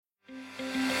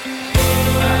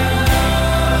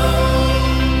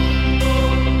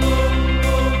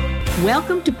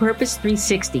Welcome to Purpose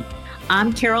 360.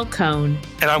 I'm Carol Cohn.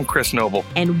 And I'm Chris Noble.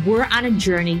 And we're on a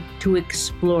journey to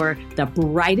explore the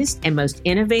brightest and most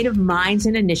innovative minds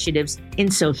and initiatives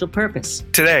in social purpose.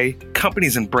 Today,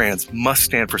 companies and brands must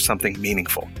stand for something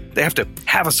meaningful. They have to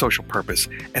have a social purpose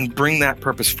and bring that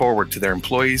purpose forward to their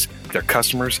employees, their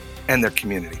customers, and their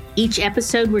community. Each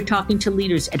episode, we're talking to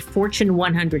leaders at Fortune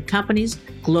 100 companies,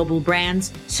 global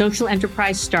brands, social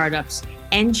enterprise startups,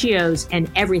 NGOs, and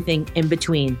everything in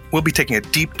between. We'll be taking a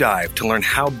deep dive to learn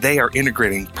how they are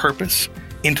integrating purpose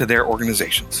into their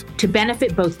organizations to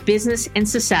benefit both business and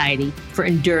society for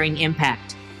enduring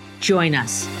impact. Join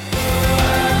us.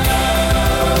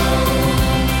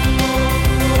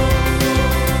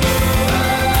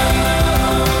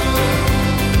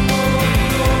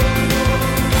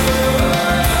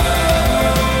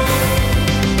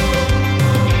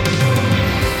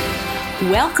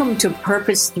 Welcome to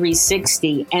Purpose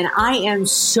 360, and I am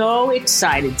so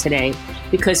excited today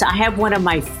because I have one of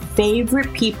my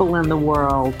favorite people in the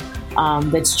world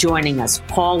that's joining us,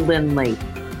 Paul Lindley.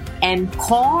 And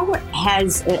Paul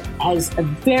has a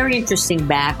very interesting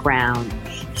background.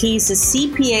 He's a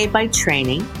CPA by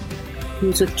training. He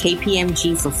was with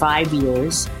KPMG for 5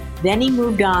 years. Then he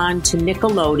moved on to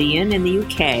Nickelodeon in the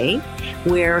UK,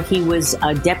 where he was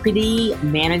a deputy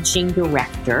managing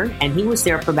director, and he was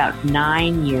there for about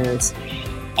 9 years.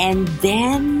 And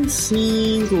then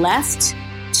he left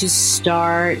to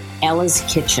start Ella's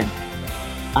Kitchen.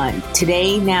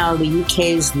 Today, now the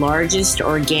UK's largest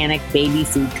organic baby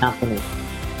food company.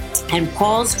 And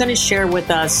Paul's going to share with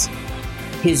us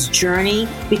his journey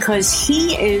because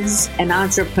he is an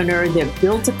entrepreneur that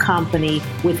built a company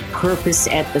with purpose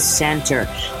at the center.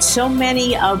 So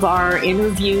many of our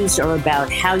interviews are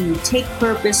about how you take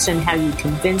purpose and how you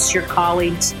convince your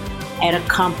colleagues at a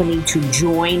company to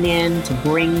join in, to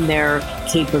bring their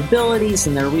capabilities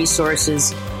and their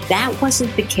resources. That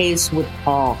wasn't the case with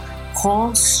Paul.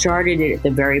 Paul started it at the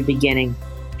very beginning.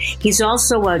 He's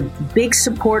also a big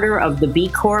supporter of the B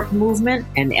Corp movement,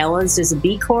 and Ella's is a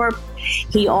B Corp.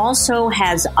 He also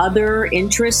has other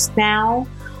interests now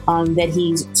that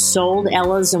he's sold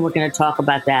Ella's, and we're going to talk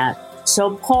about that.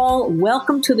 So, Paul,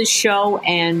 welcome to the show,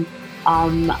 and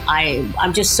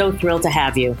I'm just so thrilled to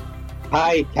have you.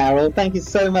 Hi, Carol. Thank you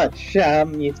so much.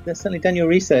 You've certainly done your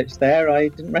research there. I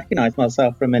didn't recognize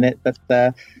myself for a minute,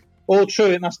 but all true.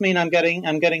 It must mean I'm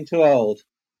getting too old.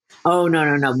 Oh,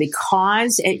 no.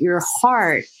 Because at your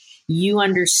heart, you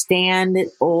understand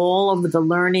all of the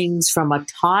learnings from a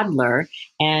toddler.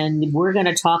 And we're going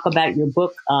to talk about your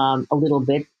book a little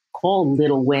bit called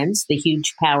Little Wins, The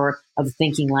Huge Power of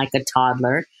Thinking Like a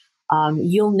Toddler.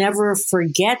 You'll never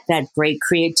forget that great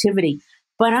creativity.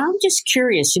 But I'm just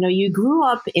curious, you grew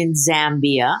up in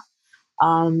Zambia.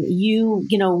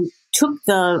 You took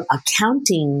the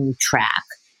accounting track.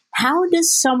 How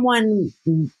does someone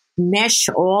mesh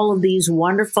all of these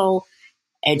wonderful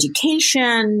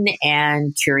education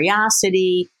and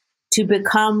curiosity to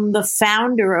become the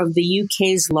founder of the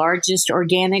UK's largest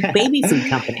organic baby food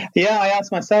company? Yeah, I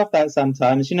ask myself that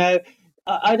sometimes.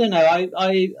 I don't know.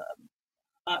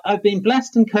 I've been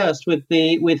blessed and cursed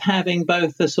with having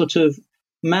both the sort of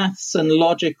maths and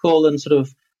logical and sort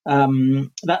of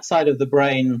that side of the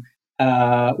brain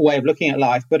way of looking at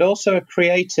life, but also a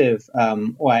creative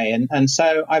way. And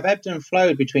so I've ebbed and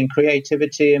flowed between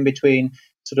creativity and between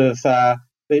sort of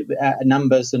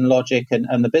numbers and logic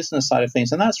and the business side of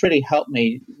things. And that's really helped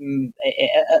me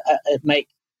make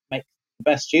the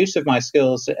best use of my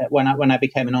skills when I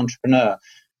became an entrepreneur,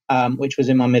 which was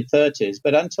in my mid-30s.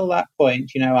 But until that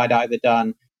point, I'd either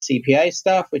done CPA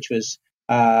stuff, which was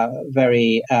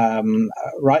very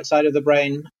right side of the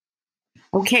brain.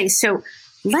 Okay, so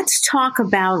let's talk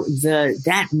about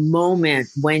that moment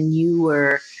when you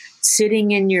were sitting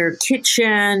in your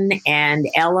kitchen and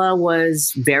Ella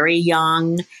was very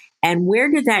young. And where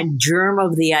did that germ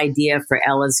of the idea for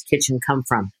Ella's Kitchen come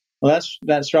from? Well,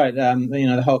 that's right.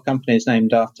 The whole company is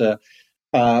named after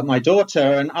my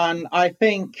daughter. And I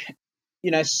think,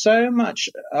 so much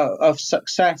of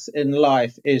success in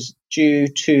life is due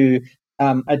to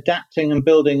adapting and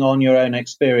building on your own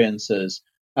experiences.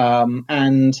 I'd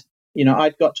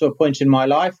got to a point in my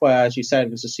life where, as you said,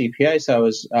 it was a CPA, so I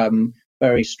was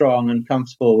very strong and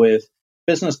comfortable with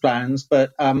business plans,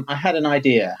 but I had an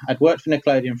idea. I'd worked for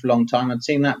Nickelodeon for a long time. I'd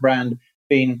seen that brand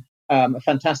being a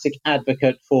fantastic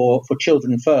advocate for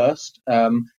children first,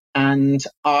 and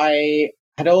I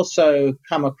had also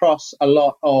come across a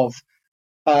lot of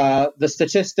the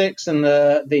statistics and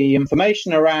the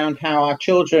information around how our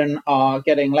children are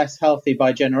getting less healthy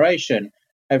by generation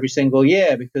every single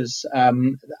year because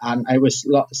and it was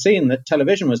seen that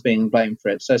television was being blamed for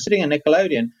it. So sitting at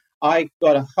Nickelodeon, I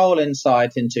got a whole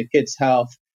insight into kids'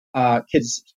 health,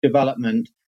 kids' development,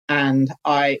 and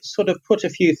I sort of put a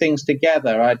few things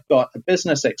together. I'd got a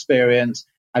business experience.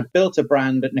 I'd built a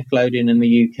brand at Nickelodeon in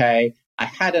the UK. I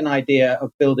had an idea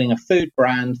of building a food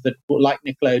brand that, like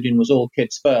Nickelodeon, was all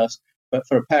kids first, but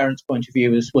for a parent's point of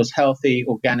view, was healthy,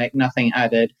 organic, nothing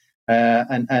added,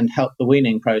 and helped the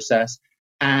weaning process.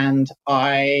 And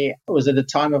I was at a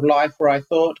time of life where I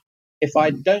thought, if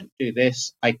I don't do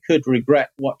this, I could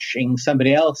regret watching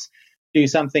somebody else do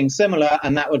something similar,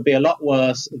 and that would be a lot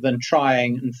worse than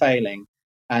trying and failing.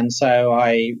 And so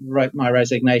I wrote my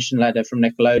resignation letter from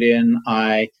Nickelodeon.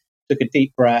 I took a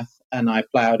deep breath and I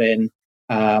plowed in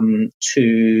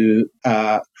to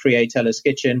create Ella's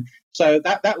Kitchen. So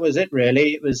that was it,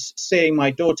 really. It was seeing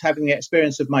my daughter, having the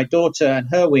experience of my daughter and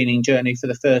her weaning journey for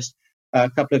the first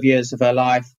couple of years of her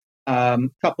life,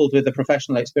 coupled with the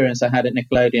professional experience I had at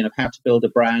Nickelodeon of how to build a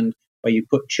brand where you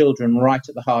put children right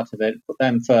at the heart of it, put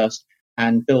them first,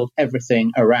 and build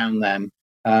everything around them.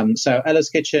 So Ella's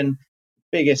Kitchen,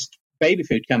 biggest baby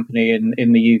food company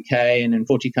in the UK and in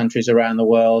 40 countries around the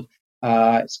world.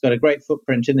 It's got a great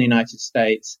footprint in the United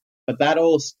States, but that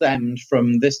all stemmed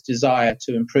from this desire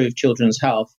to improve children's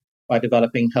health by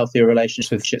developing healthier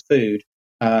relationships with food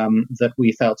that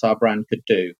we felt our brand could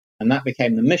do. And that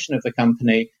became the mission of the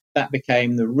company. That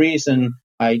became the reason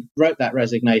I wrote that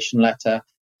resignation letter.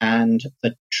 And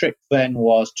the trick then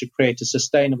was to create a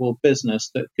sustainable business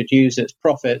that could use its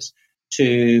profits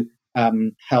to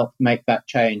help make that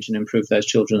change and improve those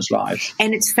children's lives.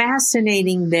 And it's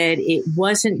fascinating that it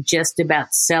wasn't just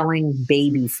about selling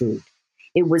baby food.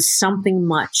 It was something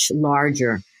much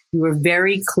larger. You were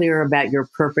very clear about your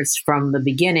purpose from the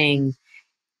beginning.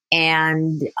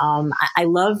 And I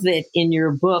love that in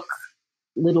your book,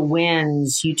 Little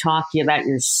Wins, you talk about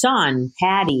your son,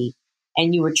 Patty,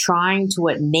 and you were trying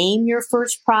to name your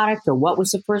first product, or what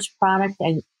was the first product?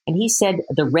 And he said,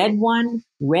 the red one,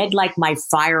 red like my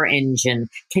fire engine.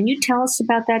 Can you tell us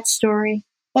about that story?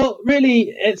 Well,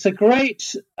 really, it's a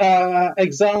great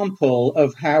example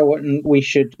of how we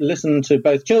should listen to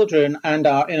both children and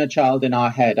our inner child in our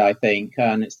head, I think.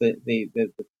 And it's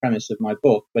the premise of my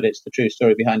book, but it's the true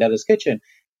story behind Ella's Kitchen.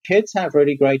 Kids have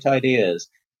really great ideas.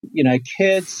 You know,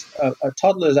 kids,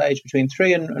 toddlers age between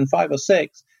 3 and 5 or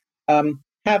 6,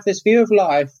 have this view of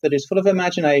life that is full of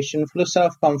imagination, full of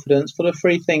self-confidence, full of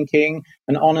free thinking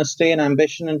and honesty and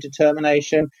ambition and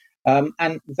determination.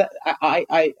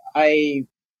 I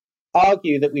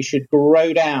argue that we should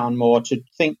grow down more to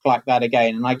think like that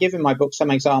again. And I give in my book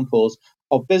some examples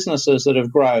of businesses that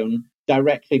have grown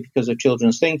directly because of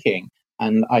children's thinking.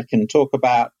 And I can talk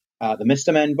about the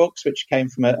Mr. Men books, which came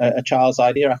from a child's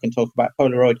idea. I can talk about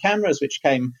Polaroid cameras, which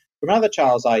came from another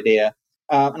child's idea.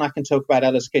 And I can talk about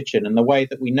Ella's Kitchen and the way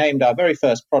that we named our very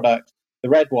first product, the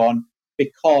red one,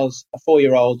 because a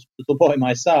 4-year-old little boy,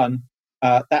 my son,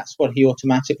 that's what he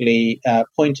automatically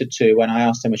pointed to when I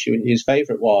asked him which his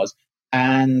favorite was.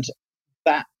 And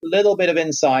that little bit of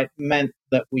insight meant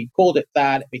that we called it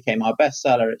that. It became our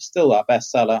bestseller. It's still our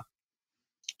bestseller.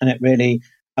 And it really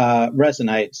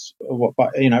resonates,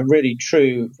 really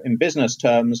true in business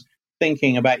terms,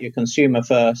 thinking about your consumer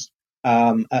first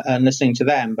and listening to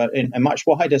them. But in a much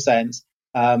wider sense,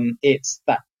 it's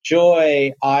that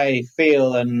joy I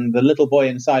feel and the little boy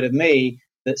inside of me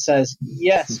that says,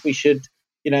 yes, we should,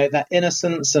 that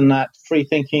innocence and that free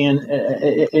thinking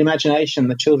and imagination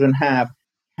that children have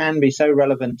can be so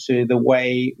relevant to the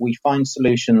way we find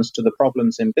solutions to the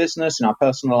problems in business, in our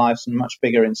personal lives, and much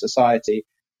bigger in society.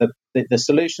 The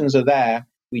solutions are there.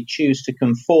 We choose to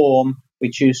conform. We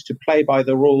choose to play by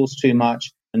the rules too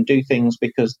much and do things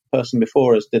because the person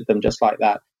before us did them just like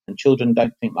that. And children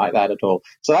don't think like that at all.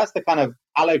 So that's the kind of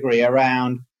allegory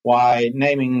around why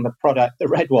naming the product the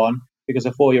red one, because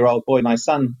a 4-year-old boy, my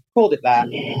son, called it that,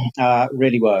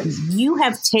 really works. You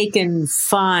have taken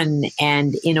fun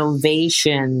and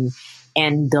innovation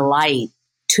and delight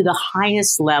to the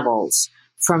highest levels.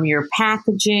 From your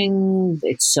packaging,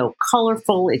 it's so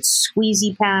colorful, it's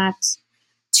squeezy packs,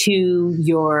 to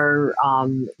your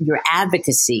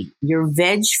advocacy, your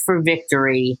Veg for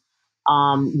Victory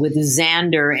with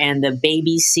Xander and the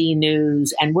BBC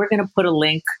News. And we're going to put a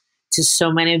link to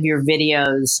so many of your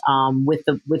videos on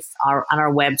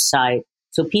our website,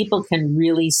 so people can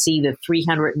really see the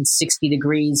 360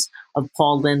 degrees of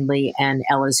Paul Lindley and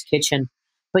Ella's Kitchen.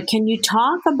 But can you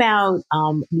talk about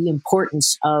the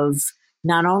importance of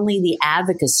not only the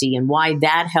advocacy and why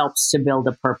that helps to build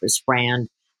a purpose brand,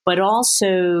 but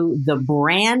also the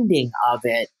branding of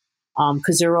it,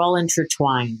 because they're all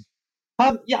intertwined?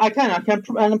 Yeah, I can.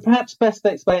 And perhaps best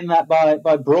to explain that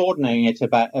by broadening it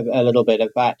about a little bit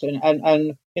about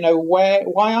and why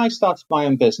I started my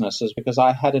own business is because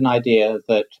I had an idea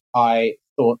that I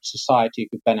thought society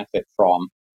could benefit from.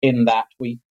 In that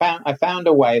I found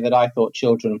a way that I thought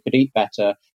children could eat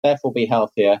better, therefore be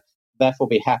healthier, therefore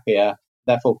be happier,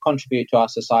 therefore contribute to our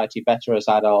society better as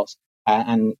adults,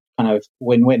 and kind of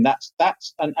win-win.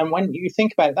 That's and when you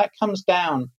think about it, that comes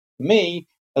down to me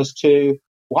as to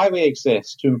why we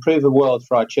exist, to improve the world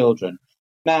for our children.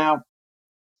 Now,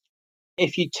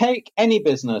 if you take any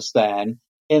business then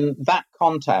in that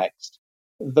context,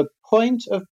 the point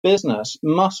of business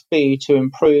must be to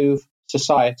improve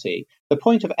society. The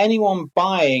point of anyone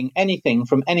buying anything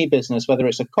from any business, whether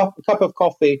it's a cup of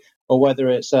coffee or whether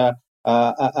it's a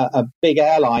big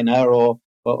airliner or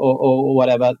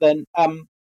whatever, then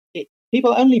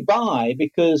people only buy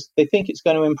because they think it's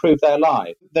going to improve their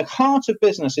life. The heart of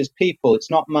business is people.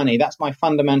 It's not money. That's my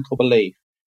fundamental belief.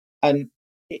 And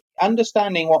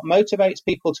understanding what motivates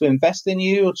people to invest in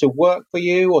you or to work for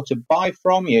you or to buy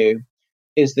from you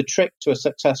is the trick to a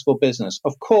successful business.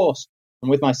 Of course, and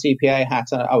with my CPA hat,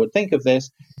 I would think of this,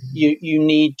 you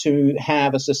need to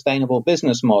have a sustainable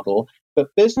business model.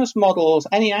 But business models,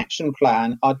 any action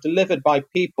plan, are delivered by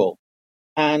people.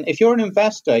 And if you're an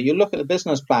investor, you look at the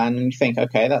business plan and you think,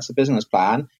 okay, that's a business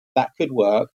plan, that could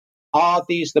work. Are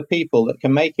these the people that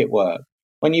can make it work?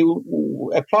 When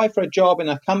you apply for a job in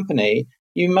a company,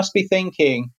 you must be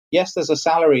thinking, yes, there's a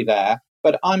salary there,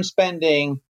 but I'm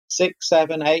spending 6,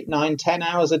 7, 8, 9, 10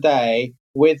 hours a day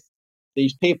with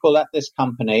these people at this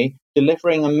company,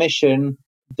 delivering a mission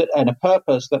and a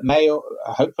purpose that may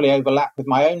hopefully overlap with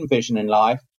my own vision in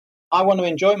life. I want to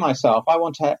enjoy myself. I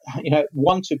want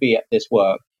to be at this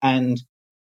work. And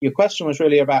your question was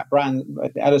really about brand,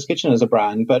 Ella's Kitchen as a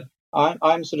brand, but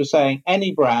I'm sort of saying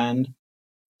any brand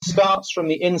starts from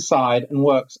the inside and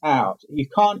works out. You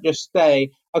can't just say,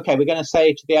 okay, we're going to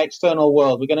say to the external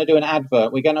world, we're going to do an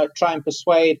advert, we're going to try and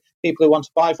persuade people who want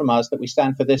to buy from us that we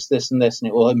stand for this, this, and this, and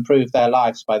it will improve their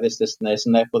lives by this, this, and this,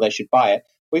 and therefore they should buy it.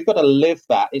 We've got to live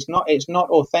that. It's not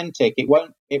authentic. It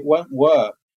won't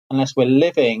work unless we're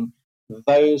living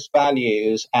those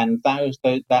values and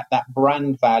that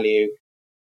brand value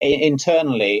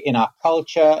internally in our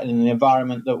culture and in the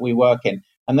environment that we work in.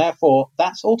 And therefore,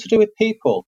 that's all to do with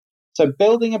people. So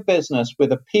building a business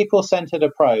with a people-centered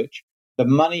approach, the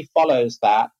money follows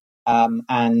that,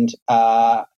 and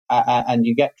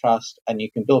you get trust, and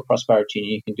you can build prosperity, and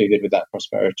you can do good with that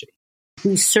prosperity.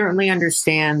 We certainly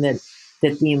understand that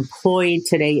the employee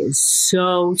today is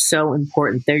so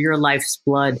important. They're your life's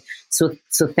blood. So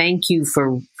thank you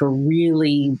for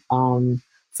really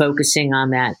focusing on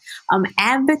that.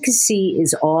 Advocacy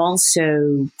is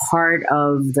also part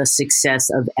of the success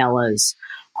of Ella's.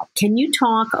 Can you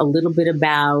talk a little bit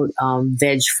about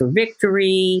Veg for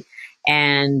Victory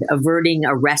and averting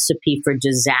a recipe for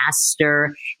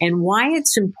disaster, and why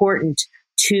it's important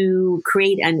to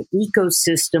create an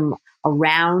ecosystem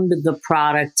around the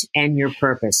product and your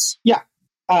purpose? Yeah.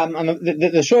 And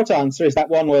the short answer is that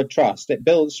one word, trust. It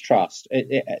builds trust.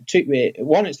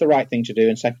 One, it's the right thing to do,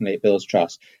 and secondly, it builds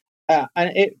trust.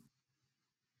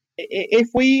 If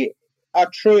we are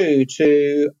true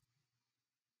to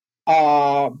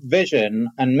our vision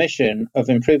and mission of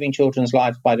improving children's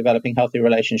lives by developing healthy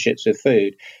relationships with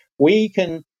food, we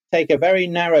can take a very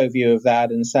narrow view of that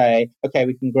and say, okay,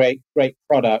 we can create great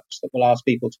products that will ask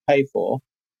people to pay for.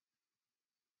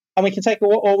 And we can take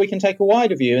a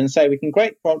wider view and say we can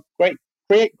create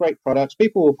great products,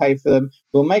 people will pay for them,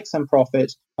 we'll make some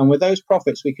profits, and with those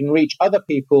profits we can reach other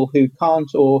people who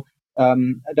can't or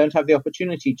don't have the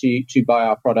opportunity to buy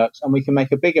our products, and we can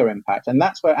make a bigger impact. And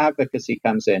that's where advocacy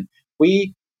comes in.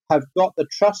 We have got the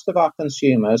trust of our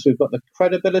consumers, we've got the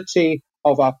credibility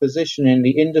of our position in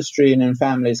the industry and in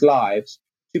families' lives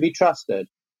to be trusted.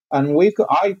 And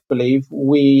I believe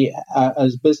we,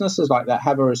 as businesses like that,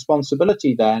 have a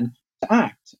responsibility then to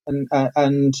act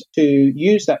and to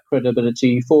use that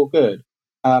credibility for good.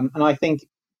 And I think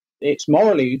it's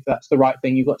morally that's the right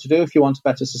thing you've got to do if you want a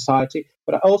better society.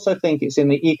 But I also think it's in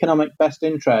the economic best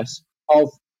interest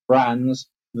of brands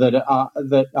that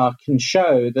can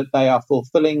show that they are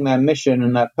fulfilling their mission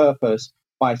and their purpose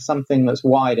by something that's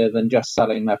wider than just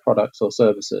selling their products or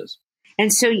services.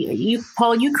 And so you,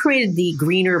 Paul, you created the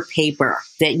greener paper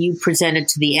that you presented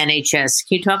to the NHS.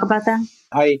 Can you talk about that?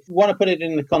 I want to put it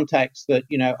in the context that,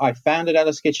 I founded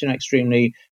Ella's Kitchen,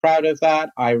 extremely proud of that.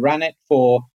 I ran it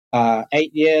for 8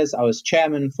 years. I was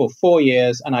chairman for 4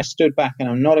 years, and I stood back, and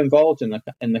I'm not involved in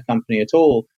the company at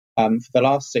all for the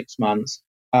last 6 months.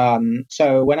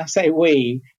 So when I say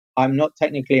we, I'm not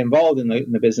technically involved in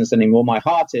the business anymore. My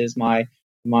heart is. My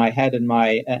my head and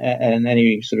and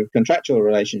any sort of contractual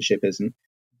relationship isn't.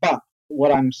 But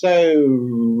what I'm so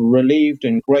relieved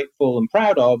and grateful and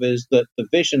proud of is that the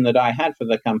vision that I had for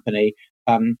the company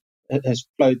has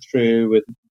flowed through with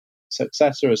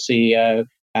successor as CEO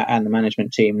and the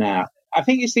management team now. I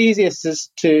think it's the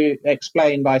easiest to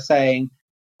explain by saying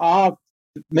our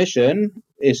mission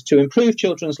is to improve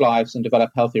children's lives and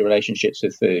develop healthy relationships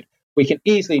with food. We can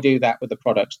easily do that with the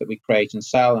products that we create and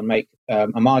sell and make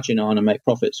a margin on and make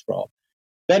profits from.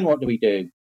 Then what do?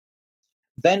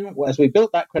 Then, as we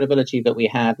built that credibility that we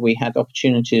had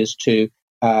opportunities to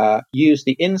use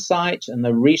the insight and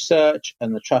the research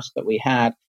and the trust that we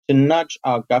had to nudge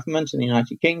our government in the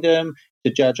United Kingdom,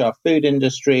 to judge our food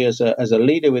industry as a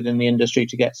leader within the industry,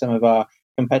 to get some of our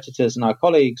competitors and our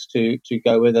colleagues to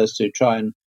go with us to try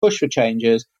and push for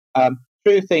changes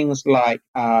through things like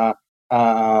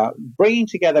bringing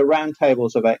together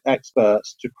roundtables of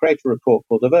experts to create a report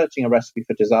called Averting a Recipe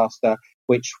for Disaster,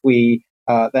 which we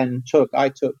I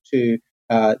took to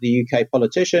the UK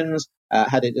politicians,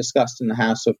 had it discussed in the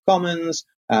House of Commons,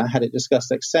 had it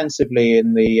discussed extensively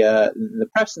in the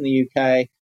press in the UK,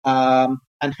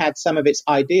 and had some of its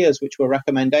ideas, which were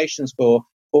recommendations for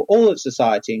all of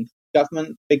society,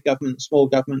 government, big government, small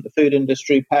government, the food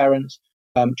industry, parents,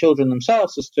 children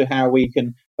themselves, as to how we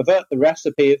can avert the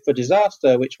recipe for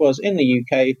disaster, which was in the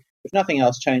UK, if nothing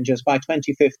else changes, by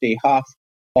 2050, half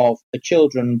of the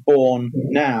children born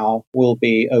now will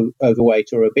be overweight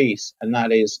or obese, and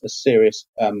that is a serious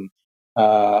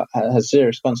has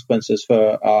serious consequences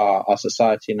for our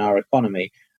society and our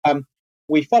economy.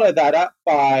 We followed that up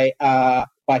by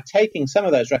taking some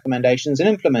of those recommendations and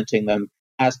implementing them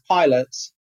as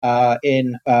pilots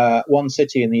in one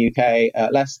city in the UK,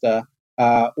 Leicester,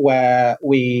 where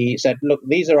we said, look,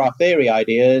 these are our theory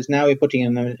ideas. Now we're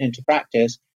putting them into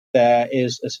practice. There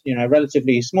is a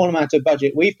relatively small amount of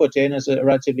budget we've put in as a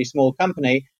relatively small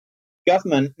company.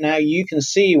 Government, now you can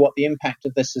see what the impact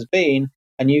of this has been,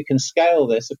 and you can scale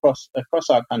this across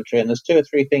our country. And there's 2 or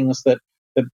 3 things that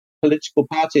the political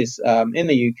parties in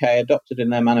the UK adopted in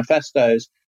their manifestos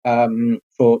from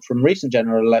recent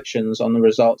general elections on the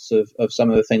results of some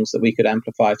of the things that we could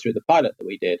amplify through the pilot that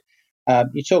we did.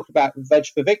 You talked about Veg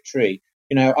for Victory.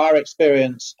 Our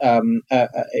experience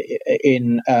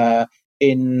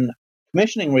in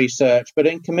commissioning research, but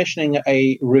in commissioning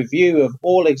a review of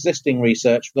all existing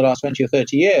research for the last 20 or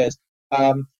 30 years,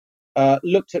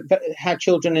 looked at how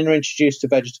children are introduced to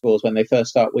vegetables when they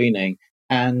first start weaning.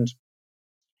 And,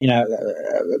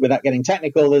 without getting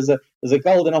technical, there's a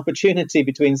golden opportunity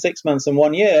between 6 months and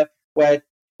 1 year where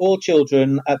all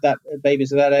children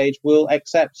babies at that age will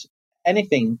accept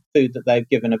anything food that they've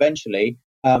given eventually.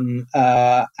 So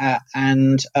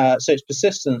it's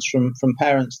persistence from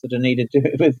parents that are needed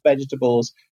with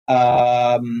vegetables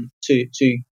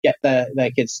to get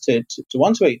their kids to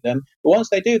want to eat them. But once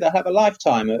they do, they'll have a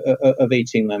lifetime of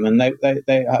eating them, and they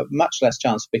have much less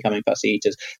chance of becoming fussy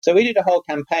eaters. So we did a whole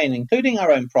campaign, including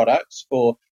our own products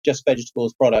for Just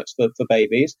Vegetables products for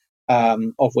babies,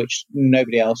 of which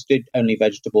nobody else did, only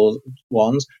vegetable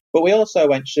ones. But we also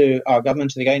went to our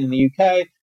government, again in the UK,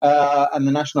 and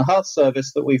the National Health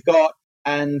Service that we've got,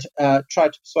 and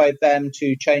tried to persuade them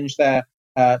to change their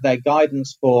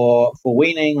guidance for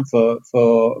weaning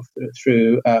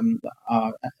through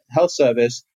our health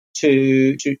service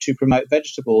to promote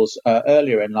vegetables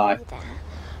earlier in life.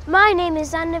 My name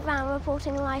is Xander Van,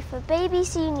 reporting live for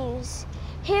BBC News.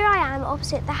 Here I am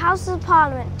opposite the Houses of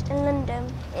Parliament in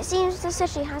London. It seems the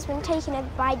city has been taken over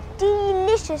by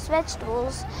delicious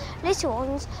vegetables. Little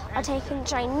ones are taking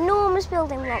ginormous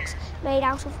building blocks made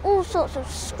out of all sorts of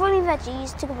scrawny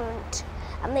veggies to government,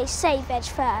 and they say veg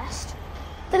first.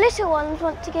 The little ones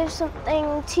want to give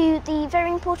something to the very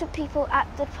important people at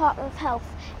the Department of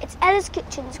Health. It's Ella's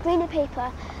Kitchen's Greener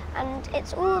Paper, and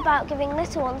it's all about giving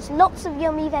little ones lots of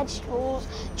yummy vegetables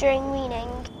during weaning.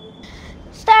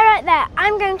 Stay right there.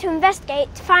 I'm going to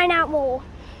investigate to find out more.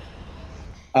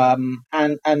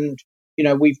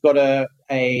 We've got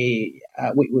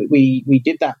we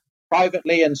did that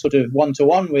privately and sort of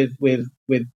one-to-one with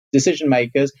decision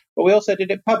makers, but we also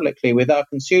did it publicly with our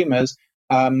consumers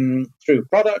through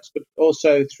products, but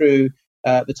also through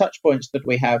the touch points that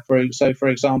we have. For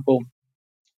example,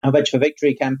 our Veg for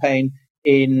Victory campaign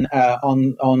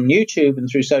on YouTube and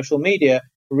through social media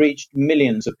reached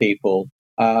millions of people.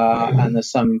 And there's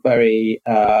some very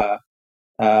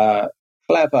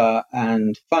clever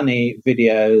and funny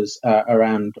videos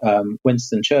around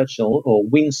Winston Churchill, or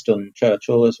Winston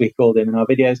Churchill, as we called him in our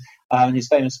videos, and his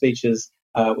famous speeches,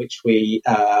 which we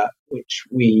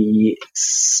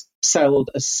sold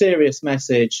a serious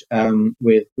message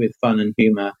with fun and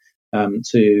humour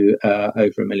to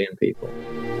over 1 million people.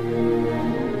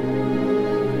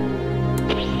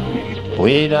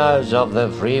 Winners of the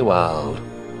free world,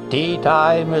 tea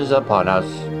time is upon us,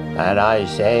 and I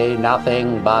say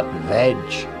nothing but veg.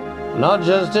 Not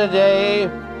just today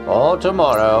or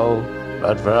tomorrow,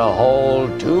 but for a whole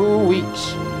 2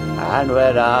 weeks. And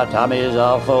when our tummies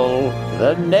are full,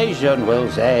 the nation will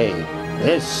say,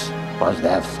 this was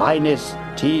their finest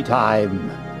tea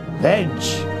time. Veg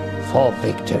for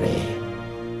victory.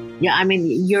 Yeah, I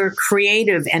mean, you're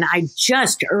creative, and I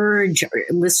just urge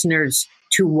listeners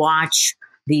to watch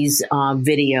these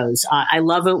videos. I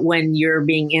love it when you're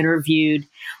being interviewed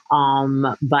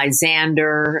by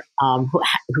Xander,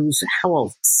 who's how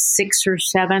old, 6 or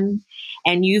 7,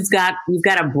 and you've got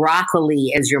a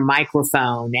broccoli as your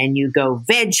microphone, and you go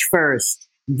veg first,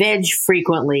 veg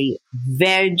frequently,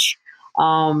 veg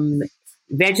and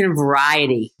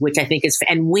variety, which I think is,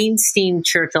 and Winston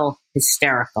Churchill,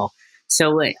 hysterical.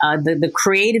 So the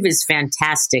creative is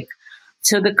fantastic.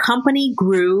 So the company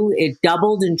grew; it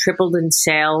doubled and tripled in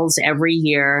sales every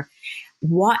year.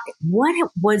 What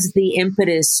was the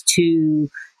impetus to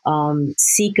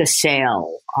seek a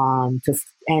sale? And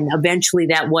eventually,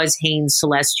 that was Hain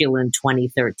Celestial in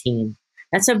 2013.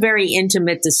 That's a very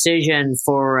intimate decision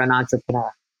for an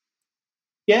entrepreneur.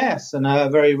 Yes, and a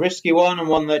very risky one, and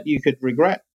one that you could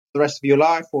regret the rest of your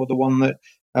life, or the one that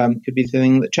could be the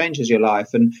thing that changes your life.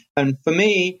 And for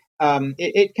me,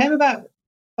 it came about,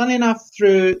 funny enough,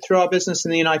 through our business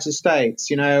in the United States.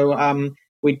 You know,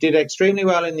 we did extremely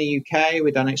well in the UK.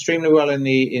 We've done extremely well in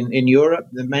Europe,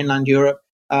 the mainland Europe,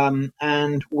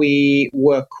 and we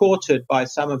were courted by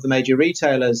some of the major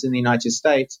retailers in the United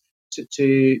States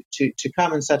to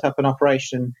come and set up an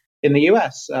operation in the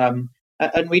US.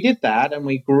 And we did that, and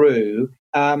we grew.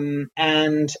 You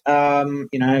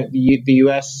know, the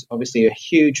US, obviously a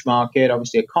huge market,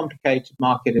 obviously a complicated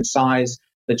market in size,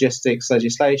 logistics,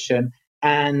 legislation,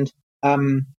 and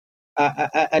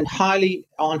highly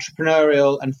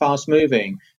entrepreneurial and fast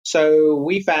moving. So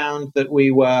we found that we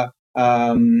were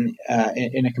in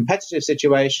a competitive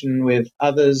situation with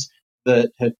others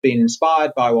that had been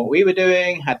inspired by what we were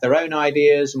doing, had their own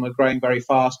ideas, and were growing very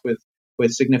fast with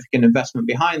significant investment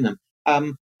behind them.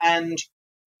 And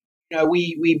you know,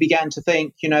 we began to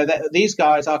think, you know, that these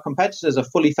guys, our competitors, are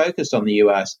fully focused on the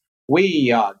US.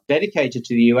 We are dedicated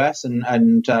to the US, and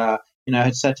you know,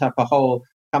 had set up a whole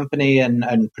company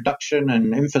and production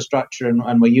and infrastructure,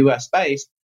 and were US based.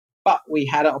 But we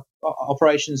had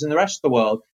operations in the rest of the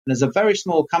world. And as a very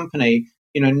small company,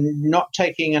 you know, not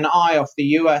taking an eye off the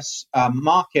US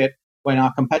market when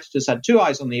our competitors had 2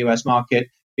 eyes on the US market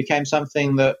became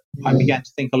something that I began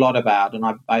to think a lot about. And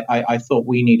I thought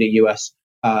we need a US,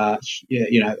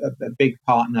 you know, a big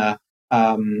partner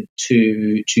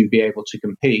to be able to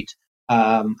compete.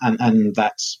 And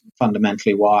that's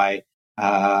fundamentally why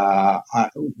I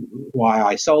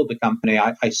sold the company.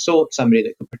 I sought somebody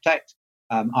that could protect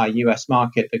our US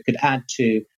market, that could add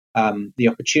to the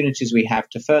opportunities we have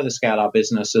to further scale our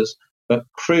businesses, but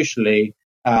crucially,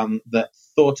 that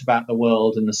thought about the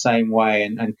world in the same way,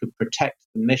 and could protect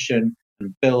the mission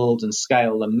and build and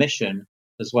scale the mission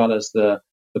as well as the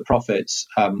profits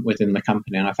within the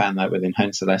company. And I found that within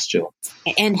Hain Celestial.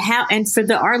 And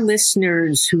for our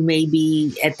listeners who may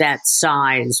be at that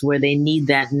size where they need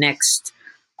that next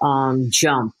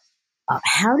jump,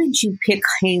 how did you pick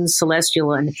Hain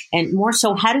Celestial? And more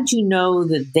so, how did you know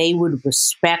that they would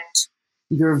respect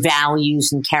your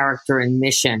values and character and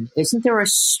mission? Isn't there a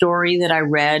story that I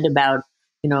read about,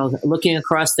 you know, looking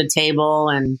across the table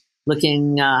and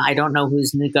looking, I don't know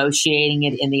who's negotiating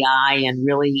it, in the eye, and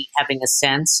really having a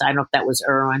sense? I don't know if that was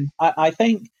Erwin. I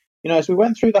think, you know, as we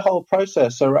went through the whole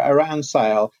process around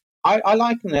sale, I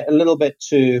liken it a little bit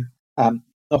to a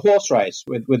horse race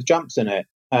with jumps in it.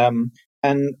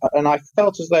 And I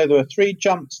felt as though there were 3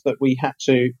 jumps that we had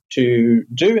to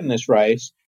do in this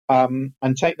race,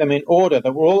 and take them in order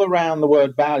that were all around the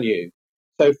word value.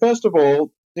 So first of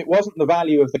all, it wasn't the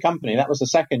value of the company. That was the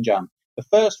second jump. The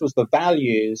first was the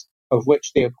values of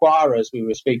which the acquirers we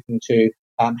were speaking to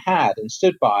had and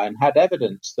stood by, and had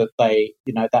evidence that they,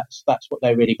 you know, that's what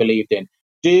they really believed in.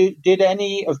 Did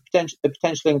any of the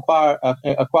potential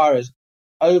acquirers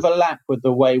overlap with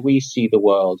the way we see the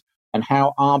world, and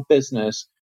how our business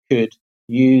could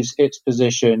use its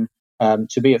position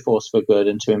to be a force for good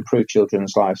and to improve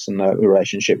children's lives and their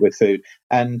relationship with food?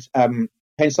 And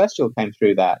Hain Celestial came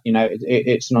through that. You know,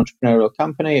 it's an entrepreneurial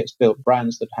company. It's built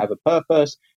brands that have a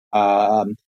purpose.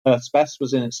 Earth's Best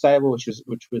was in its stable, which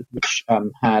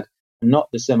had a not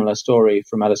dissimilar story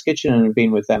from Ella's Kitchen, and had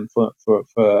been with them for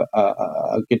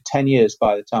a good 10 years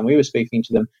by the time we were speaking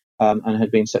to them, and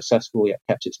had been successful yet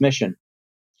kept its mission.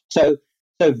 So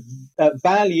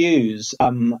values,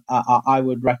 I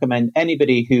would recommend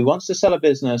anybody who wants to sell a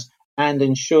business and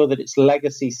ensure that its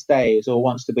legacy stays or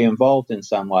wants to be involved in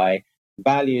some way,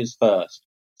 values first.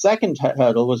 Second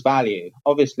hurdle was value.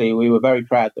 Obviously, we were very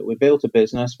proud that we built a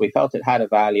business. We felt it had a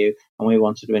value, and we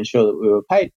wanted to ensure that we were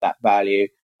paid that value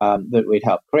that we'd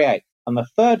helped create. And the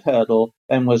third hurdle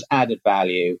then was added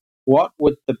value. What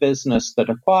would the business that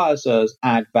acquires us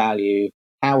add value?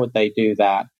 How would they do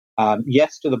that?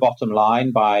 Yes, to the bottom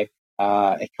line by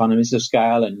economies of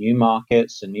scale and new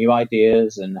markets and new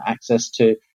ideas and access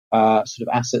to sort of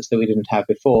assets that we didn't have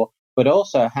before. But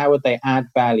also, how would they add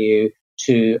value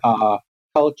to our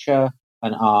culture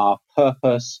and our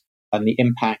purpose and the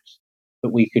impact that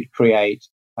we could create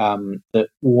that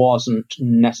wasn't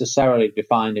necessarily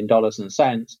defined in dollars and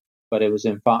cents, but it was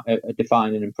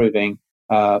defined in improving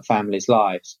families'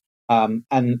 lives. And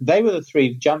they were the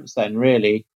three jumps then,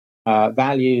 really,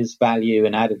 values, value,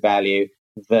 and added value,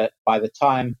 that by the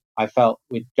time I felt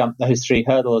we'd jumped those three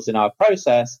hurdles in our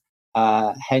process,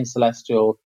 Hain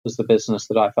Celestial was the business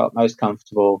that I felt most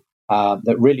comfortable,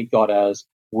 that really got us,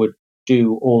 would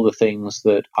do all the things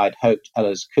that I'd hoped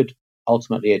Ella's could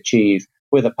ultimately achieve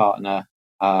with a partner.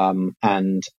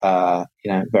 And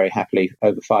very happily,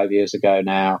 over 5 years ago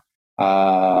now,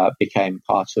 became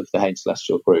part of the Hain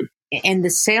Celestial Group. And the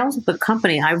sales of the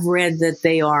company, I've read that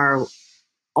they are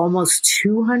almost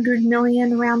 200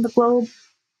 million around the globe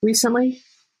recently.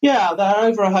 Yeah, they're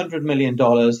over $100 million.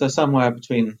 They're somewhere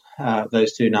between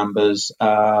those two numbers,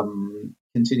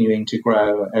 continuing to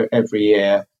grow every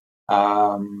year.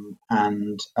 Certainly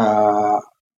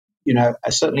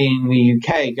in the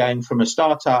UK, going from a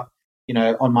startup,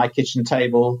 on my kitchen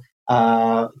table,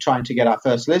 trying to get our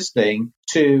first listing,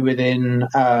 to within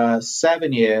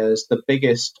 7 years, the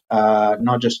biggest,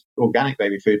 not just organic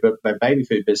baby food, but baby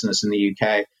food business in the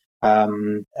UK.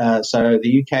 So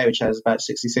the UK, which has about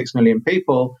 66 million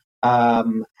people,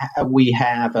 we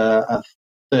have a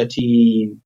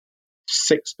 36%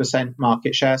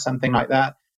 market share, something like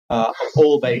that, of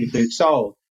all baby food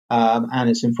sold. And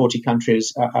it's in 40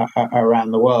 countries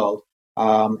around the world.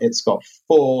 It's got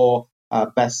 4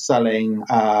 best-selling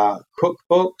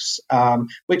cookbooks,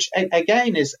 which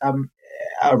again is a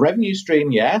revenue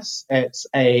stream. Yes, it's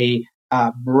a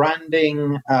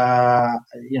branding.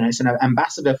 It's an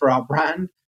ambassador for our brand.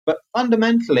 But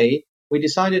fundamentally, we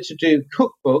decided to do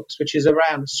cookbooks, which is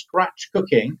around scratch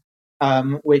cooking,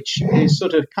 which is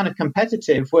sort of kind of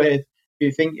competitive with.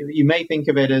 You may think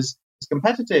of it as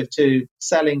competitive to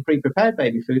selling pre-prepared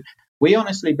baby food. We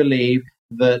honestly believe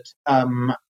that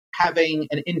having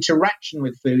an interaction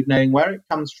with food, knowing where it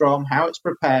comes from, how it's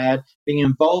prepared, being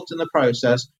involved in the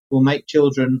process, will make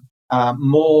children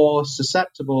more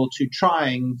susceptible to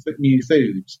trying new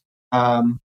foods.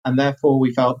 And therefore,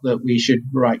 we felt that we should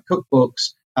write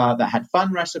cookbooks that had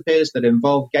fun recipes, that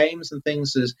involved games and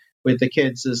things with the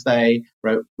kids as they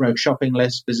wrote shopping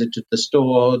lists, visited the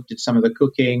store, did some of the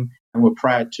cooking, and were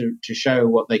proud to show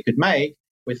what they could make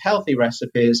with healthy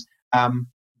recipes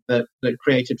that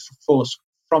created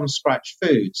from scratch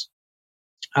foods,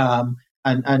 and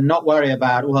not worry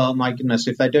about, well, my goodness,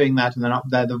 if they're doing that and they're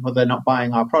not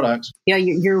buying our products. Yeah,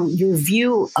 your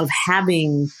view of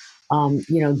having,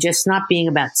 just not being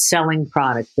about selling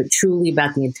product, but truly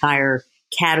about the entire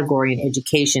category and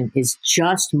education is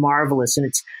just marvelous,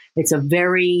 and it's a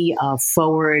very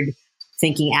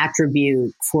forward-thinking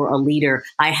attribute for a leader.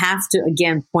 I have to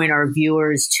again point our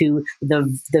viewers to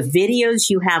the videos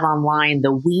you have online.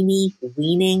 The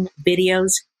weaning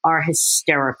videos are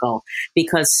hysterical,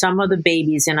 because some of the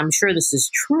babies, and I'm sure this is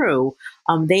true,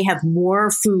 they have more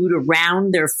food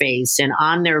around their face and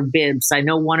on their bibs. I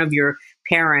know one of your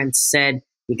parents said,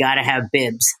 you got to have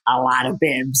bibs, a lot of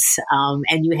bibs.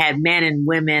 And you had men and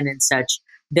women and such.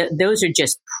 Those are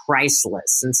just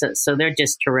priceless. And so they're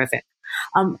just terrific.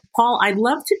 Paul, I'd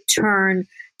love to turn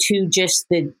to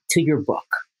to your book,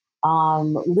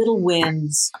 Little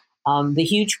Wins, The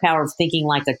Huge Power of Thinking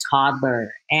Like a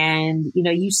Toddler. And,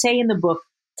 you say in the book,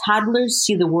 toddlers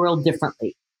see the world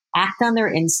differently, act on their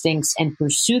instincts, and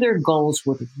pursue their goals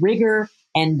with rigor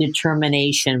and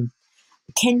determination.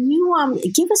 Can you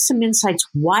give us some insights?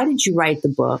 Why did you write the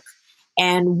book?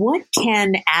 And what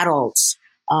can adults,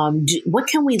 what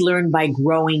can we learn by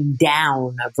growing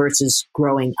down versus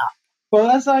growing up? Well,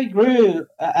 as I grew,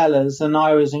 Ella's, and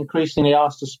I was increasingly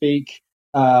asked to speak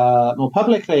more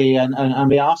publicly and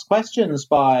be asked questions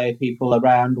by people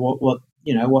around what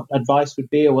advice would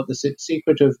be, or what the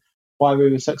secret of why we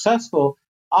were successful,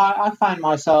 I found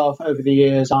myself over the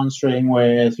years answering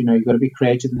with, you've got to be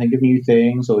creative and think of new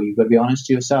things, or you've got to be honest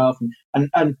to yourself,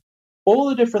 and all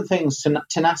the different things,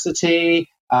 tenacity,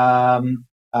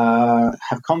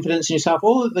 have confidence in yourself,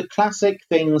 all of the classic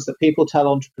things that people tell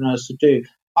entrepreneurs to do.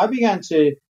 I began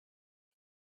to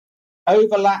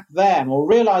overlap them or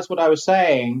realize what I was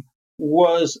saying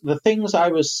was the things I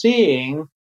was seeing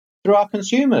through our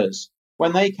consumers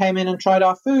when they came in and tried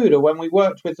our food, or when we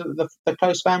worked with the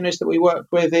close families that we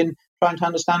worked with in trying to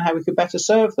understand how we could better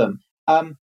serve them.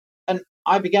 And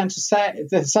I began to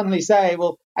suddenly say,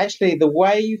 well, actually, the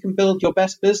way you can build your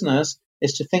best business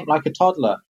is to think like a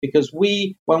toddler, because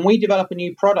when we develop a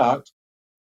new product,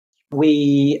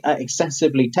 we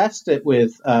extensively test it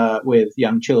with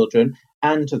young children,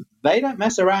 and they don't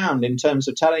mess around in terms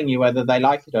of telling you whether they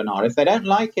like it or not. If they don't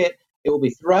like it, it will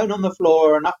be thrown on the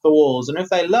floor and up the walls. And if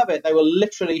they love it, they will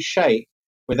literally shake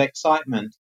with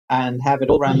excitement and have it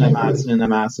all around their mouths and in their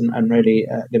mouths and really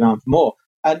demand for more.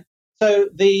 And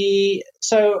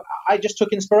so I just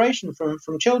took inspiration from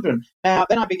children. Now,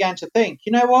 then I began to think,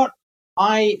 you know what?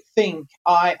 I think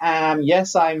I'm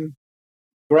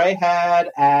grey-haired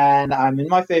and I'm in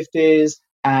my 50s,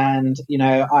 and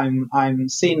I'm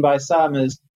seen by some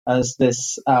as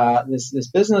this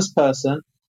business person.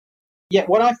 Yet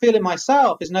what I feel in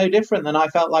myself is no different than I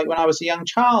felt like when I was a young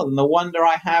child, and the wonder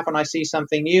I have when I see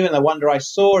something new, and the wonder I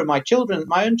saw in my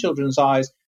own children's eyes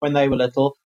when they were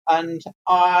little. And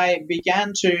I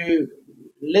began to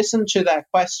listen to their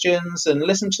questions and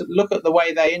look at the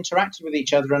way they interacted with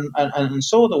each other and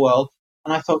saw the world.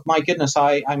 And I thought, my goodness,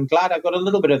 I'm glad I got a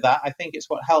little bit of that. I think it's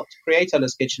what helped create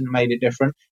Ella's Kitchen and made it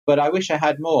different, but I wish I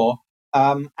had more.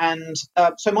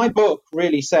 So my book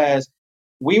really says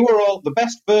we were all the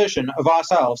best version of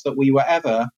ourselves that we were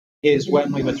ever is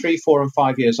when we were 3, 4, and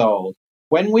 5 years old.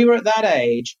 When we were at that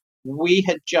age, we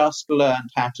had just learned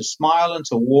how to smile and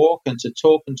to walk and to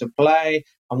talk and to play.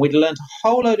 And we'd learned a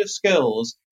whole load of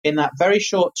skills in that very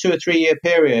short 2 or 3 year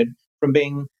period, from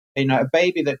being a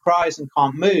baby that cries and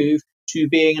can't move to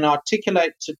being an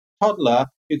articulate toddler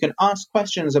who can ask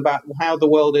questions about how the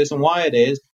world is and why it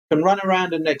is, can run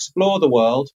around and explore the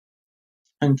world,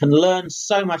 and can learn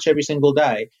so much every single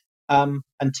day, and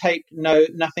take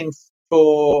nothing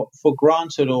for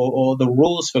granted or the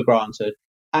rules for granted.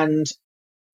 And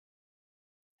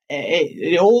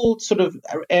it all sort of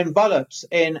envelops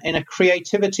in a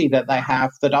creativity that they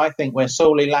have that I think we're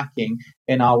sorely lacking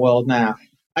in our world now.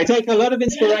 I take a lot of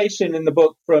inspiration in the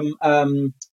book from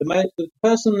the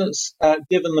person that's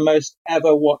given the most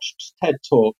ever watched TED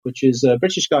Talk, which is a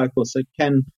British guy called Sir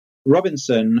Ken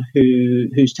Robinson,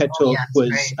 whose TED Talk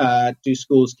was Do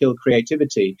Schools Kill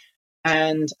Creativity?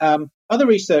 And other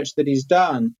research that he's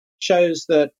done shows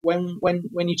that when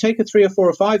you take a 3 or 4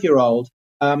 or 5 year old,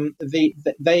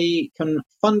 they can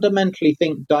fundamentally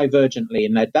think divergently,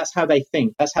 and that's how they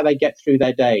think. That's how they get through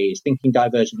their days, thinking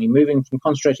divergently, moving from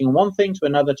concentrating on one thing to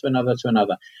another, to another, to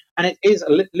another. And it is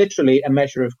literally a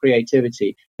measure of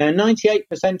creativity. Now,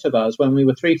 98% of us, when we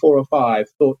were 3, 4, or 5,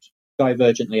 thought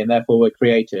divergently, and therefore we're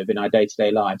creative in our day-to-day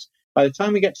lives. By the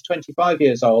time we get to 25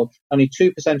 years old, only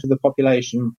 2% of the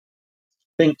population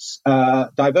thinks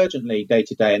divergently day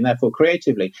to day, and therefore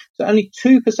creatively. So only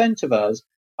 2% of us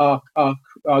are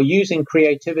using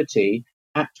creativity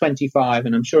at 25,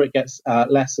 and I'm sure it gets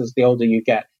less as the older you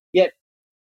get. Yet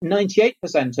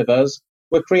 98% of us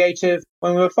were creative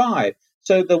when we were 5.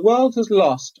 So the world has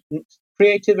lost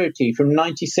creativity from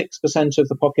 96% of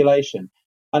the population.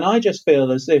 And I just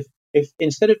feel as if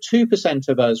instead of 2%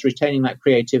 of us retaining that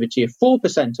creativity, if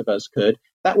 4% of us could,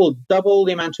 that will double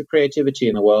the amount of creativity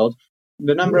in the world,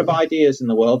 the number of ideas in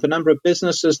the world, the number of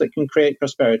businesses that can create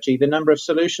prosperity, the number of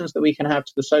solutions that we can have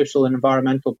to the social and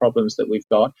environmental problems that we've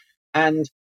got. And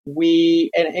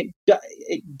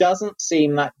it doesn't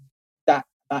seem that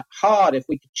hard if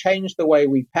we could change the way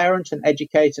we parent and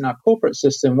educate in our corporate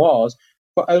system was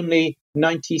for only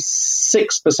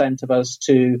 96% of us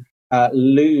to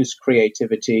lose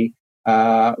creativity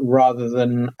rather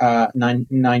than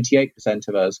 98%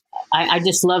 of us. I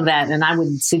just love that. And I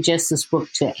would suggest this book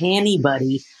to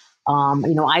anybody.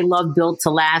 I love Built to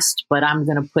Last, but I'm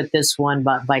going to put this one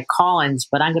by Collins,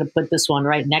 but I'm going to put this one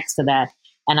right next to that.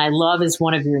 And I love as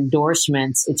one of your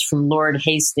endorsements. It's from Lord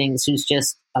Hastings, who's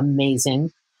just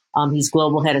amazing. He's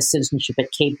global head of citizenship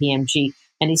at KPMG.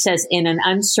 And he says, in an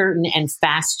uncertain and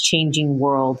fast changing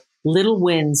world, little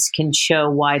wins can show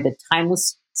why the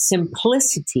timeless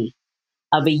simplicity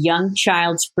of a young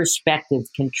child's perspective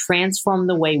can transform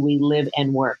the way we live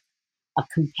and work. A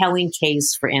compelling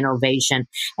case for innovation.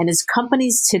 And as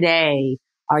companies today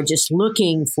are just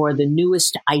looking for the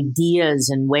newest ideas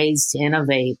and ways to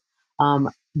innovate,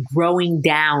 growing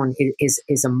down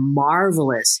is a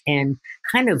marvelous and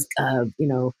kind of,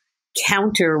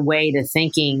 counter way to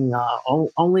thinking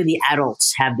only the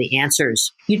adults have the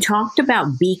answers. You talked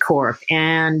about B Corp,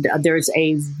 and there's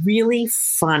a really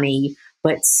funny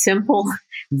but simple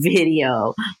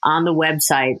video on the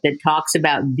website that talks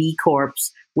about B Corps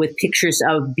with pictures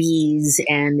of bees,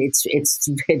 and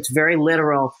it's very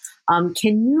literal.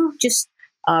 Can you just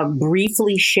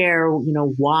briefly share,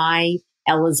 why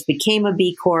Ella's became a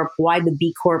B Corp, why the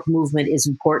B Corp movement is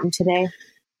important today?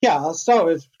 Yeah, I'll start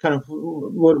with kind of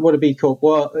what a B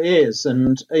Corp is,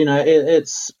 and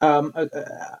it's a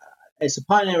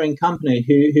pioneering company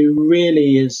who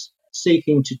really is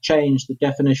seeking to change the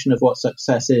definition of what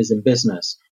success is in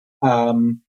business.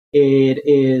 It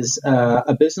is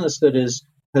a business that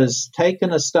has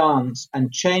taken a stance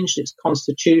and changed its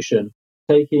constitution,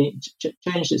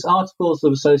 changed its articles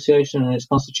of association and its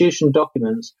constitution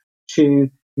documents to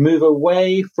move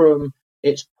away from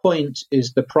its point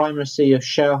is the primacy of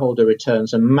shareholder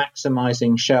returns and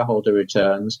maximizing shareholder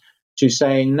returns to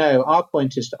saying, no, our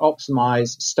point is to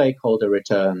optimize stakeholder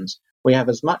returns. We have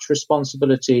as much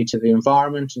responsibility to the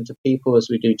environment and to people as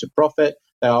we do to profit.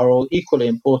 They are all equally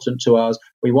important to us.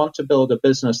 We want to build a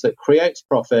business that creates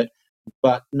profit,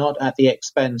 but not at the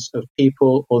expense of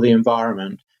people or the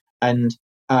environment. And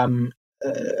the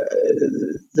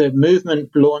movement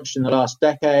launched in the last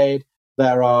decade.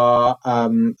 There are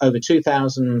over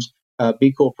 2,000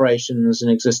 B corporations in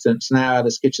existence now.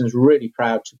 Ella's Kitchen's really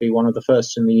proud to be one of the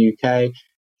first in the UK.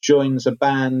 Joins a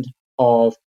band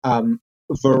of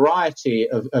variety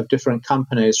of different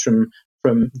companies, from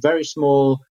very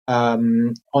small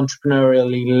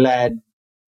entrepreneurially led,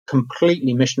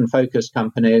 completely mission focused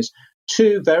companies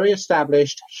to very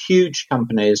established, huge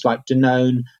companies like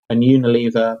Danone and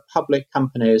Unilever, public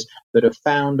companies that have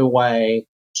found a way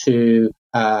to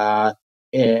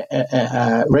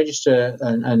register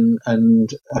and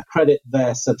accredit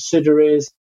their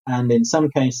subsidiaries, and in some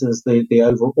cases the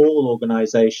overall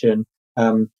organization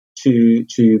to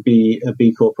be a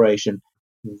B corporation.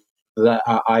 That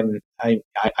I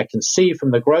can see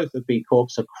from the growth of B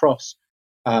Corps across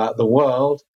the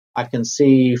world. I can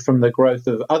see from the growth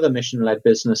of other mission-led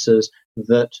businesses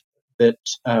that they're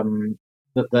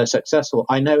successful.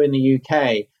 I know in the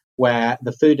UK, where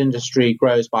the food industry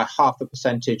grows by 0.5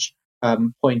 percentage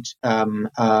point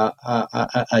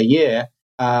a year,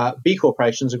 B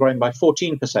corporations are growing by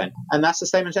 14%, and that's the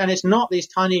same. And it's not these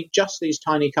tiny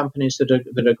companies that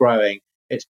are growing.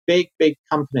 It's big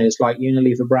companies like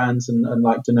Unilever Brands and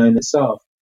like Danone itself.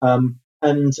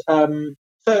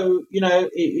 So,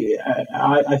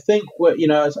 I think,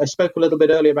 I spoke a little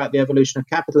bit earlier about the evolution of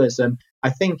capitalism.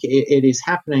 I think it is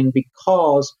happening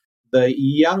because the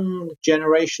young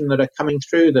generation that are coming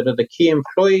through, that are the key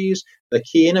employees, the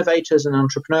key innovators and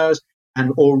entrepreneurs,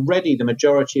 and already the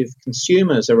majority of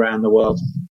consumers around the world,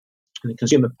 and the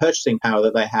consumer purchasing power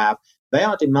that they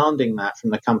are demanding that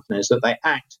from the companies, that they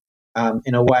act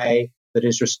in a way that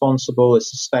is responsible,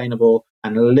 is sustainable,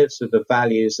 and lives with the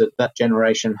values that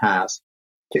generation has.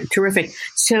 Terrific.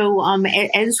 So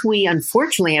as we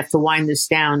unfortunately have to wind this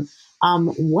down,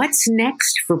 what's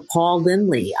next for Paul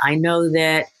Lindley? I know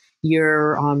that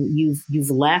you've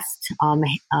left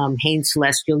Hain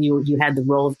Celestial. You had the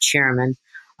role of chairman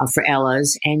for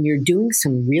Ella's, and you're doing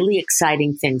some really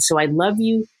exciting things. So I'd love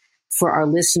you, for our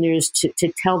listeners, to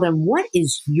tell them, what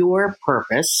is your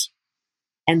purpose,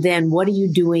 and then what are you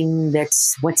doing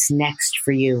what's next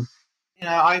for you?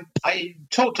 I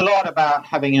talked a lot about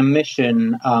having a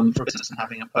mission for a business and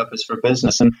having a purpose for a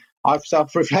business, and I've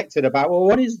self-reflected about, well,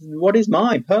 what is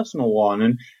my personal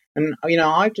one? And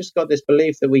I've just got this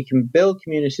belief that we can build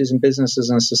communities and businesses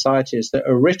and societies that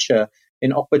are richer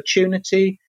in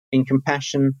opportunity, in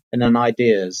compassion, and in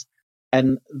ideas.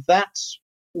 And that's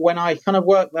when I kind of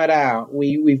work that out.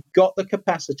 We've got the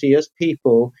capacity as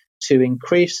people to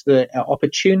increase the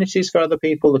opportunities for other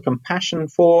people, the compassion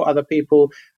for other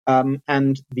people,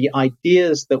 and the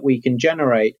ideas that we can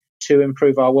generate to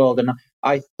improve our world. And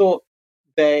I thought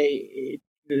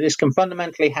this can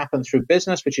fundamentally happen through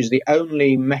business, which is the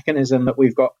only mechanism that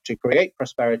we've got to create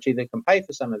prosperity that can pay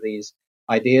for some of these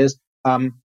ideas.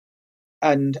 So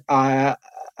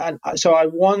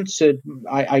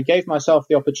I gave myself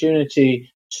the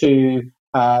opportunity to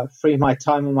free my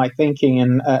time and my thinking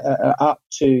and up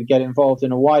to get involved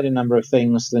in a wider number of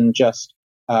things than just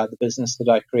the business that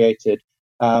I created.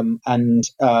 So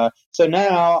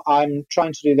now I'm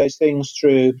trying to do those things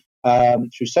through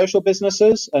social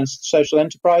businesses and social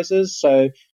enterprises. So,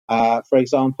 for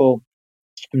example,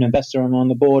 I'm an investor. I'm on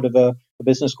the board of a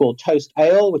business called Toast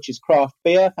Ale, which is craft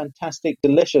beer, fantastic,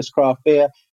 delicious craft beer.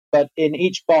 But in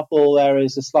each bottle, there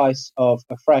is a slice of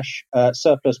a fresh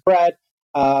surplus bread.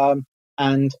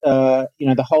 And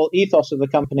the whole ethos of the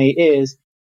company is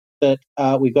that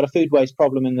we've got a food waste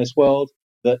problem in this world,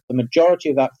 that the majority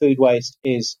of that food waste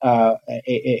is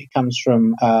it comes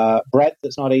from bread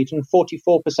that's not eaten.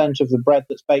 44% of the bread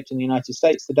that's baked in the United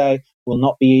States today will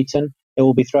not be eaten. It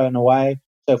will be thrown away.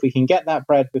 So if we can get that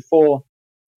bread before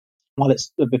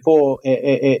it's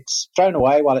thrown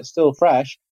away, while it's still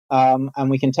fresh, and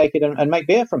we can take it and make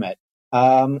beer from it,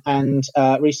 and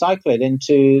recycle it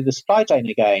into the supply chain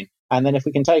again. And then if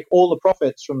we can take all the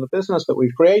profits from the business that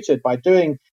we've created by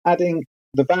adding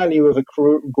the value of a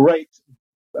great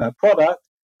product,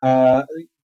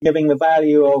 giving the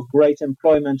value of great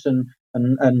employment and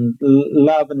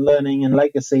love and learning and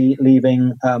legacy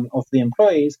leaving of the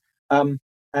employees,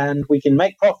 and we can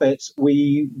make profits,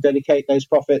 we dedicate those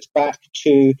profits back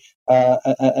to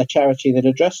a charity that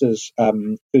addresses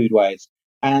food waste.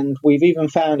 And we've even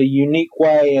found a unique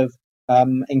way of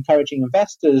encouraging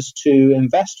investors to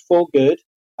invest for good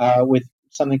with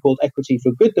something called Equity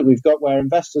for Good that we've got, where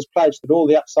investors pledge that all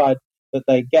the upside that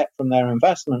they get from their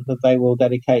investment that they will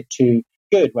dedicate to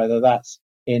good, whether that's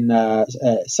in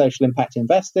social impact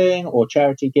investing or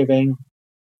charity giving.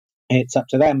 It's up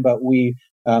to them, but we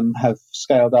have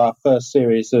scaled our first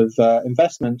series of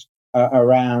investment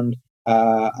around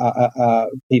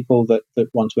people that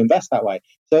want to invest that way.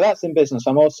 So that's in business.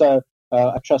 I'm also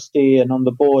a trustee and on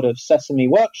the board of Sesame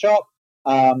Workshop,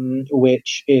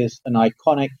 which is an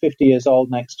iconic 50 years old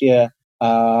next year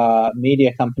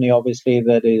media company, obviously,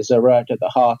 that is right at the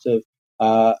heart of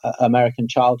American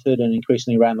childhood and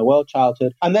increasingly around the world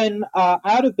childhood. And then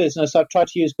out of business, I've tried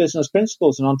to use business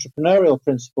principles and entrepreneurial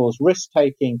principles,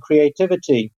 risk-taking,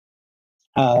 creativity,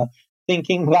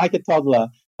 thinking like a toddler,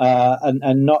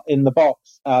 and not in the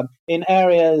box. In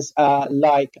areas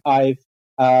like I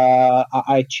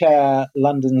chair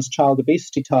London's Child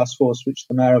Obesity Task Force, which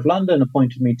the Mayor of London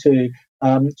appointed me to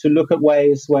look at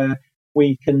ways where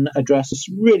we can address this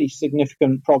really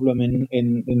significant problem in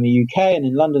the UK and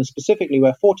in London specifically,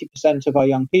 where 40% of our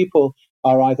young people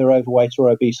are either overweight or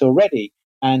obese already.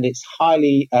 And it's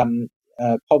highly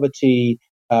poverty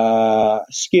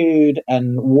skewed.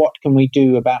 And what can we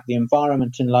do about the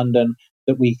environment in London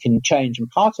that we can change? And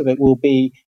part of it will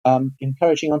be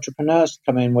encouraging entrepreneurs to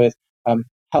come in with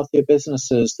healthier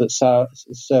businesses that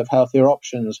serve healthier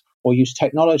options, or use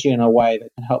technology in a way that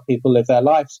can help people live their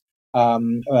lives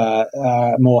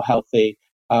more healthy,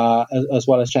 as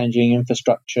well as changing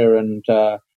infrastructure and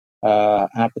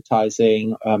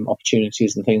advertising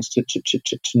opportunities and things to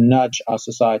nudge our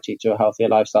society to a healthier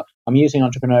lifestyle. I'm using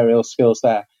entrepreneurial skills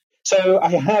there. So I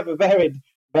have a varied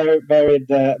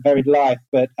life,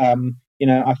 but I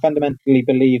fundamentally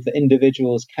believe that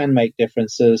individuals can make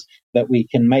differences, that we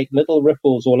can make little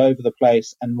ripples all over the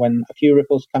place, and when a few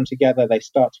ripples come together, they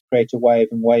start to create a wave,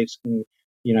 and waves can,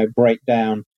 break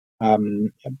down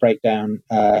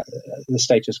the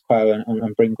status quo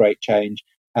and bring great change.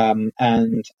 I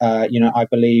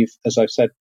believe, as I've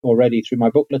said already through my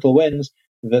book, Little Wins,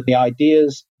 that the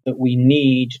ideas that we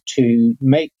need to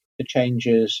make the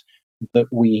changes that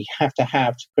we have to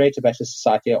create a better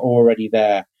society are already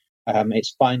there.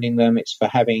 It's finding them. It's for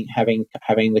having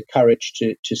the courage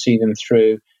to see them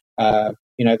through.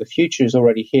 The future is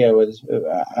already here. With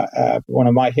one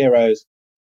of my heroes,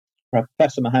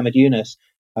 Professor Muhammad Yunus,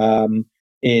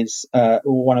 is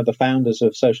one of the founders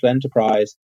of Social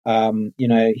Enterprise.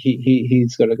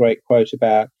 He's got a great quote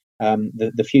about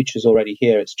the future is already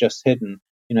here. It's just hidden.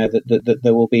 That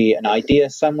there will be an idea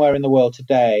somewhere in the world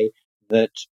today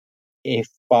that, if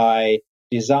by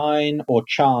design or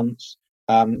chance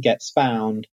gets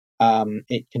found,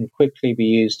 it can quickly be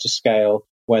used to scale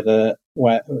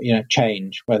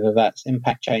change, whether that's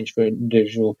impact change for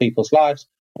individual people's lives,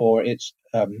 or it's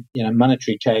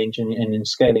monetary change in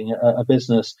scaling a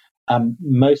business.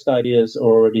 Most ideas are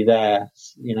already there,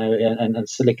 and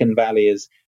Silicon Valley is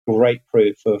great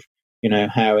proof of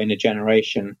how in a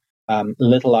generation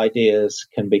little ideas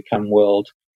can become world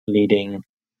leading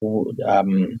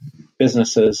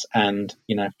businesses and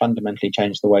fundamentally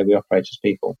change the way we operate as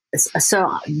people.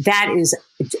 So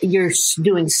you're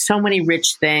doing so many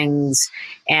rich things,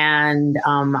 and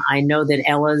I know that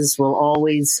Ella's will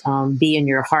always be in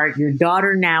your heart. Your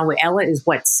daughter now, Ella, is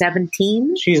what,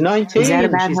 17? She's 19. Is that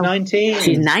about She's 19.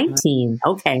 She's 19.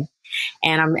 Okay.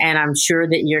 And I'm sure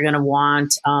that you're going to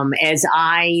want,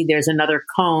 there's another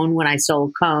Cone when I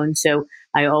sold Cone. So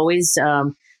I always,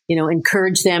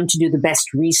 encourage them to do the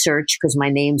best research, because my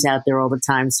name's out there all the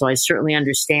time. So I certainly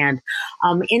understand.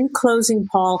 In closing,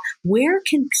 Paul, where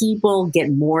can people get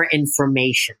more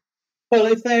information? Well,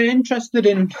 if they're interested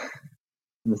in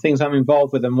and the things I'm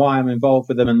involved with and why I'm involved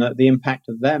with them and the impact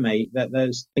that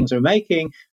those things are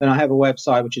making, then I have a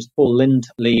website which is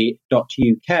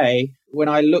paullindley.uk. When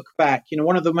I look back,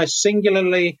 one of the most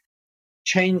singularly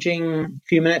changing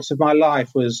few minutes of my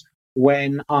life was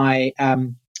when I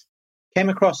came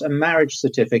across a marriage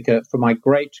certificate for my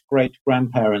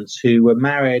great-great-grandparents who were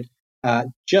married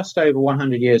just over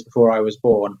 100 years before I was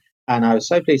born. And I was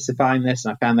so pleased to find this.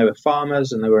 And I found they were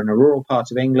farmers and they were in a rural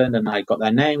part of England, and I got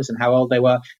their names and how old they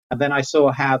were. And then I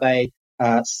saw how they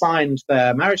signed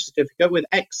their marriage certificate with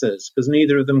X's because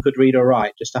neither of them could read or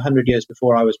write just 100 years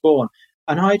before I was born.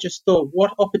 And I just thought,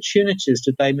 what opportunities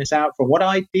did they miss out from? What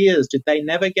ideas did they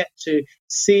never get to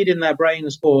seed in their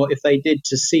brains, or if they did,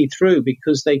 to see through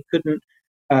because they couldn't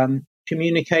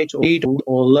communicate or read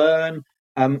or learn?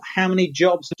 How many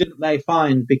jobs didn't they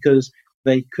find because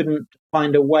they couldn't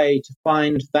find a way to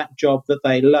find that job that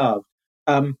they loved?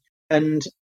 I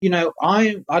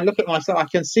look at myself, I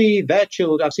can see their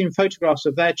children. I've seen photographs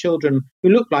of their children who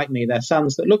look like me, their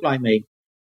sons that look like me.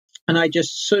 And I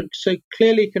just so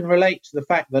clearly can relate to the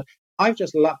fact that I've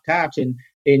just lucked out in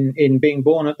being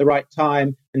born at the right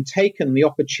time and taken the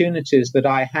opportunities that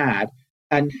I had.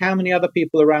 And how many other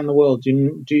people around the world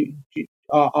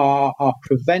are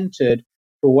prevented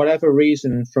for whatever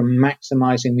reason from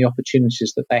maximizing the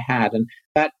opportunities that they had? And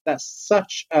that's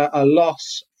such a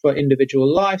loss for individual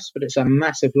lives, but it's a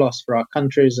massive loss for our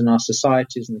countries and our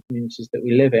societies and the communities that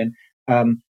we live in.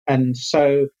 And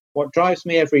so what drives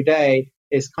me every day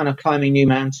is kind of climbing new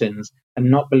mountains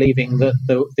and not believing that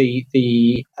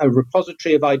the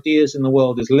repository of ideas in the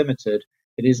world is limited.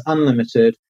 It is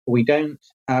unlimited. We don't.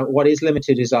 What is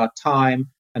limited is our time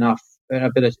and our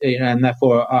ability, and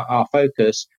therefore our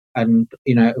focus. And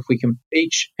if we can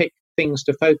each pick things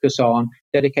to focus on,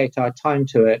 dedicate our time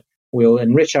to it, we'll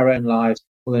enrich our own lives.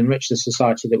 We'll enrich the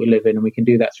society that we live in, and we can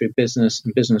do that through business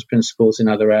and business principles in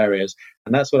other areas.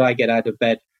 And that's what I get out of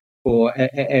bed for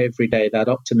every day, that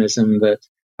optimism that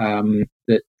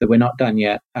we're not done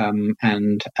yet,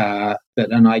 and that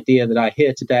an idea that I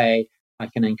hear today, I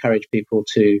can encourage people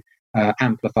to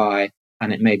amplify,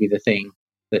 and it may be the thing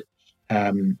that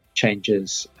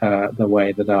changes the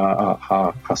way that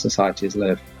our societies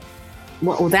live.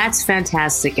 Well, that's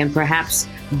fantastic. And perhaps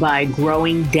by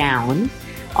growing down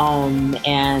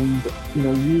and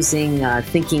using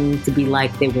thinking to be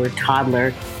like they were a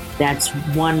toddler, that's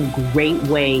one great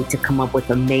way to come up with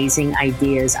amazing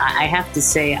ideas. I have to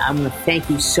say, I'm going to thank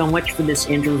you so much for this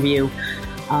interview.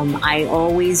 I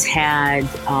always had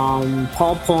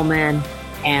Paul Pullman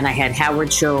and I had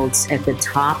Howard Schultz at the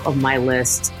top of my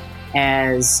list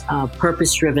as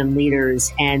purpose-driven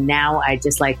leaders. And now I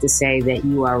just like to say that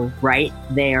you are right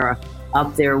there,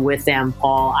 up there with them,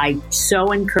 Paul. I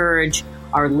so encourage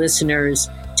our listeners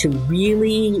to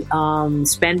really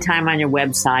spend time on your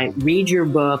website, read your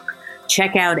book,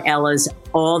 check out Ella's,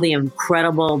 all the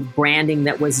incredible branding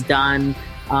that was done,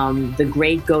 the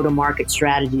great go-to-market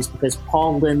strategies, because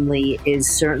Paul Lindley is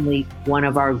certainly one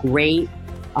of our great,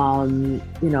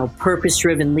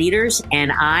 purpose-driven leaders.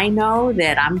 And I know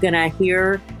that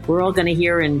we're all going to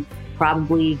hear in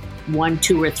probably 1,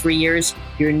 2, or 3 years,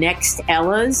 your next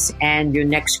Ella's and your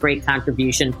next great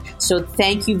contribution. So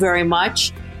thank you very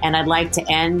much. And I'd like to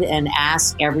end and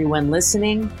ask everyone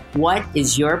listening, what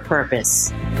is your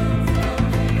purpose?